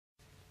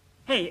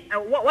Hey,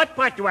 what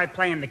part do I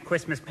play in the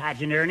Christmas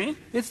pageant, Ernie?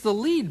 It's the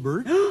lead,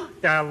 Bert.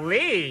 The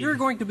lead? You're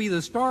going to be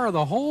the star of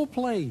the whole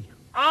play.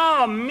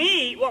 Oh,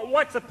 me?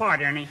 What's the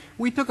part, Ernie?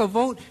 We took a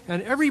vote,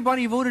 and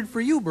everybody voted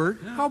for you,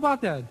 Bert. How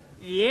about that?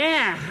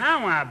 Yeah, how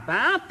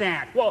about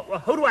that? Well,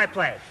 who do I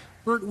play?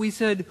 Bert, we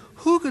said,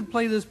 who could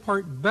play this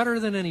part better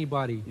than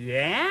anybody?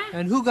 Yeah?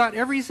 And who got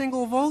every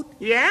single vote?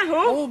 Yeah,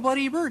 who? Old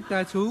Buddy Bert,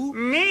 that's who.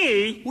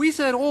 Me? We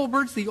said old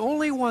Bert's the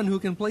only one who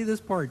can play this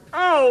part.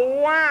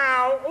 Oh,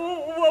 wow.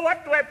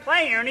 What do I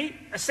play, Ernie?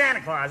 A Santa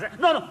Claus?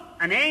 No,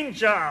 an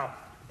angel.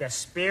 The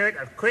spirit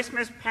of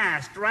Christmas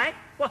past, right?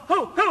 Well,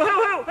 who?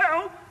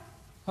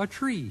 A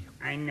tree.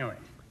 I knew it.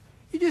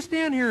 You just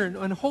stand here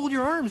and hold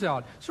your arms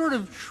out, sort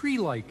of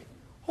tree-like.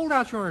 Hold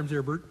out your arms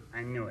there, Bert.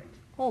 I knew it.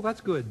 Oh,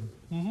 that's good.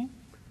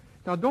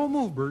 Now, don't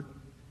move, Bert.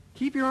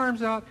 Keep your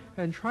arms out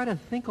and try to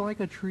think like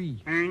a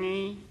tree.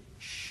 Ernie?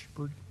 Shh,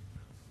 Bert.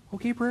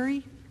 Okay,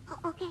 Prairie?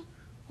 Okay.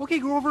 Okay,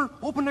 Grover,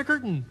 open the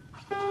curtain.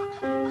 Hold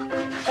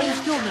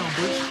still now,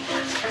 Bert.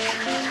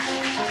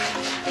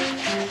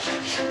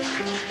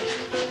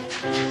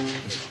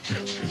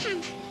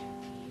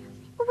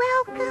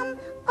 Welcome,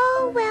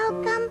 oh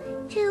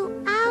welcome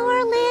to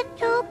our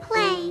little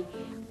play.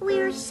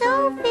 We're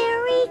so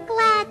very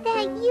glad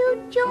that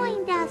you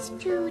joined us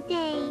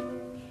today.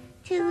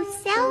 To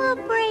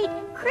celebrate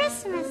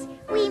Christmas,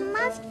 we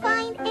must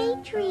find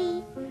a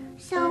tree.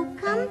 So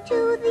come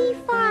to the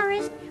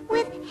forest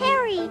with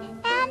Harry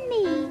and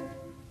me.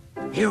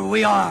 Here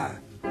we are,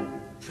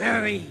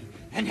 Prairie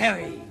and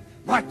Harry,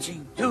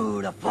 marching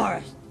to the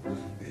forest,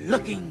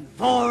 looking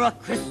for a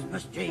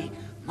Christmas tree.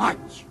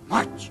 March,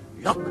 march,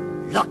 look,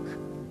 look.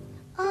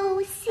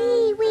 Oh,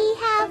 see, we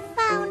have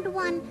found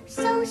one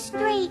so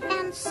straight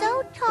and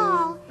so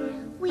tall.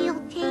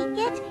 We'll take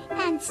it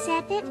and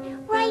set it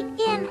right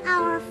in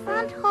our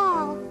front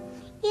hall.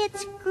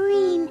 It's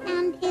green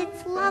and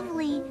it's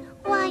lovely,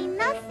 why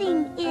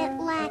nothing it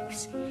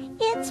lacks.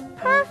 It's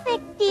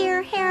perfect,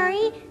 dear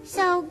Harry,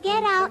 so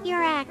get out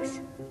your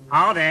axe.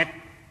 Hold it.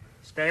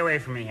 Stay away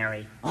from me,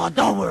 Harry. Oh,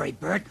 don't worry,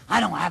 Bert. I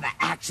don't have an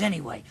axe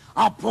anyway.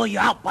 I'll pull you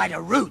out by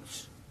the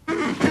roots.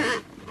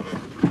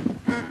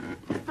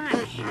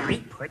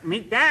 Harry, put me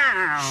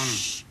down.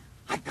 Shh!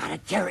 I gotta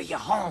carry you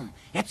home.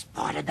 It's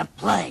part of the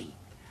play.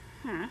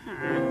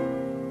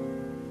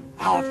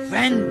 Our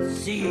friends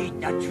see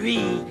the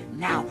tree.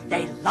 Now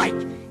they like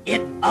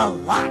it a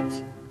lot.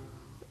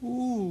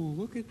 Ooh,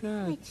 look at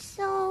that. It's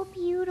so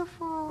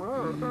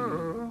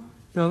beautiful.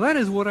 Now that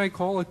is what I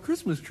call a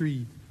Christmas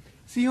tree.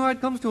 See how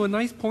it comes to a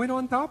nice point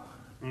on top?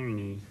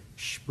 Ernie.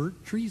 Shh,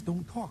 Bert, trees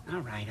don't talk.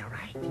 All right.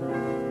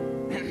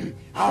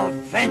 Our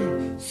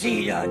friends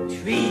see the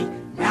tree.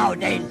 Now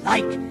they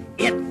like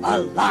it a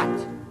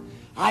lot.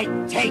 I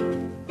take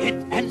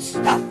it and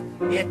stuff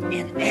it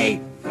in a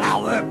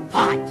flower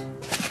pot.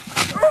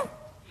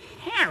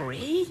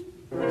 Harry?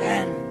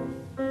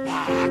 Then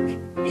back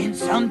in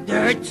some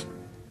dirt.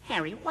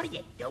 Harry, what are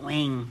you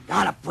doing?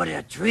 Gotta put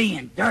a tree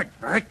in dirt,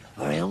 Bert,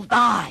 or it'll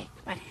die.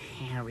 But,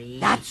 Harry...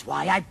 That's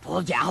why I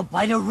pulled you out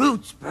by the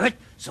roots, Bert,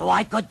 so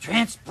I could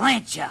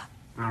transplant you.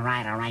 All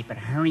right, but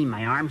hurry,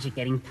 my arms are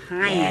getting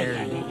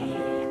tired.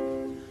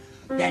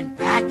 Yeah. Then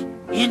pack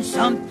in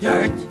some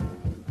dirt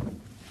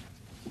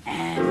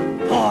and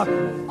pour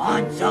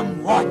on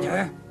some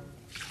water.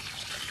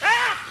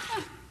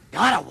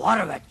 Gotta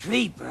water a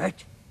tree,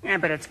 Bert. Yeah,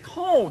 but it's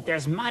cold.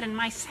 There's mud in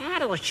my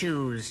saddle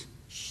shoes.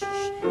 Shh.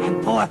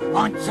 And pour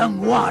on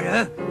some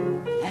water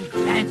and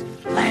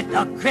plant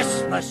a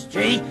Christmas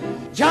tree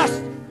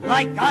just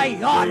like I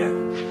oughter.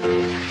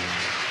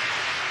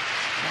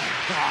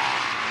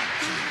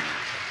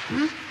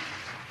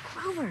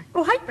 Grover,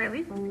 Oh, hi,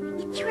 Barry.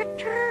 it's your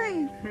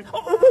turn.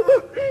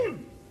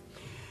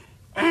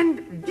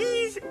 And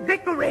these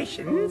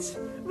decorations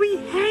we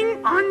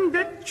hang on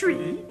the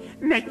tree,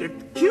 make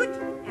it cute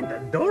and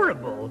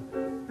adorable.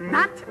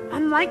 Not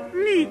unlike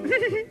me.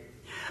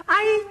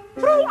 I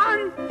throw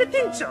on the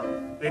tinsel.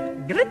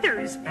 It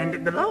glitters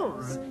and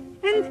glows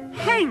and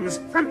hangs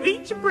from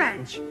each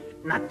branch.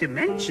 Not to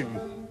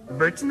mention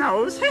Bert's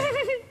nose.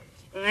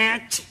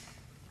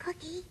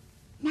 Cookie,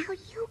 now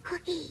you,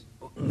 Cookie.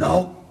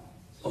 No.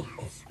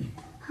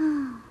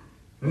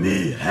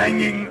 Me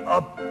hanging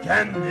up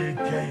candy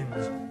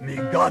canes. Me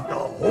got a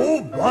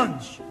whole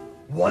bunch.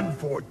 One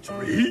for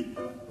tree,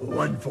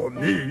 one for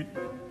me.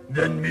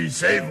 Then me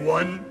save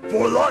one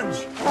for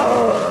lunch.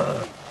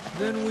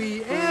 Then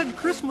we add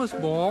Christmas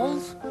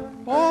balls,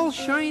 all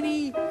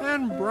shiny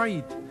and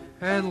bright,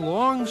 and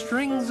long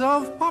strings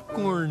of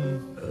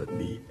popcorn.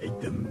 Me ate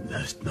them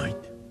last night.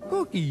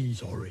 Cookies.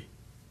 Sorry.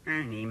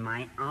 Ernie,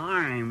 my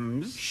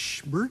arms.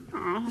 Shh, Bert.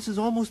 This is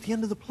almost the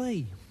end of the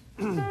play.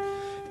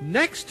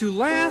 Next to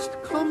last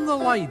come the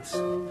lights,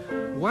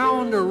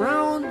 wound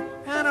around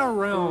and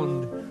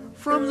around,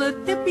 from the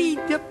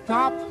tippy-tip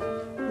top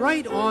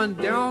right on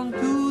down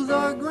to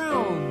the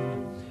ground.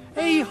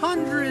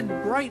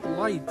 100 bright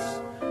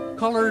lights,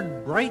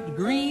 colored bright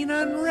green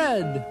and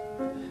red.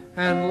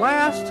 And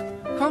last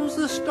comes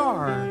the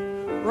star,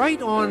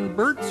 right on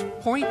Bert's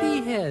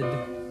pointy head.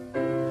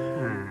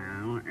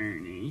 Oh,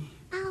 Ernie.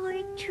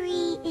 Our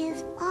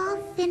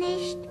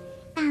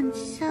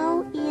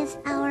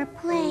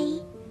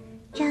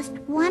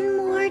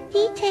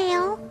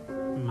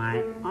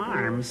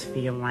arms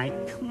feel like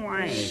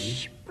clay.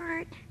 Shh,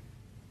 Bert.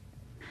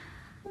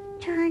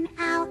 Turn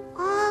out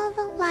all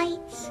the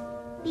lights.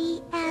 Be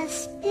as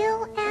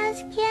still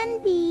as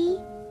can be.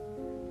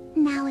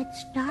 Now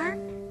it's dark.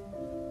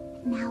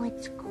 Now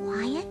it's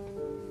quiet.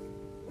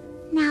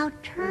 Now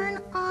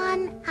turn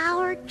on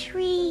our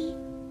tree.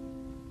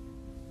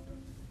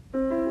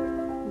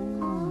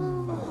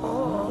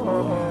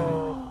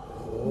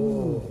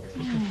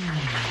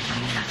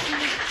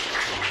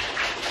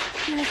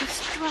 You're the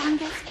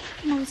strongest,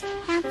 most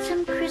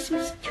handsome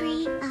Christmas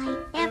tree I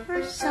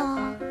ever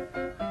saw.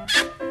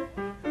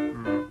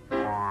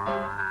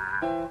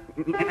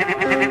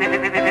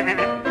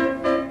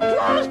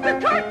 Close the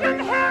curtain,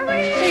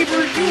 Harry! Hey,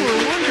 Bert, you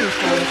were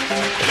wonderful.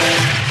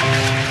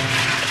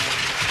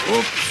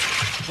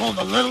 Oops, pulled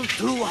a little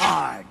too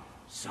hard.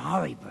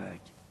 Sorry,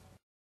 Bert.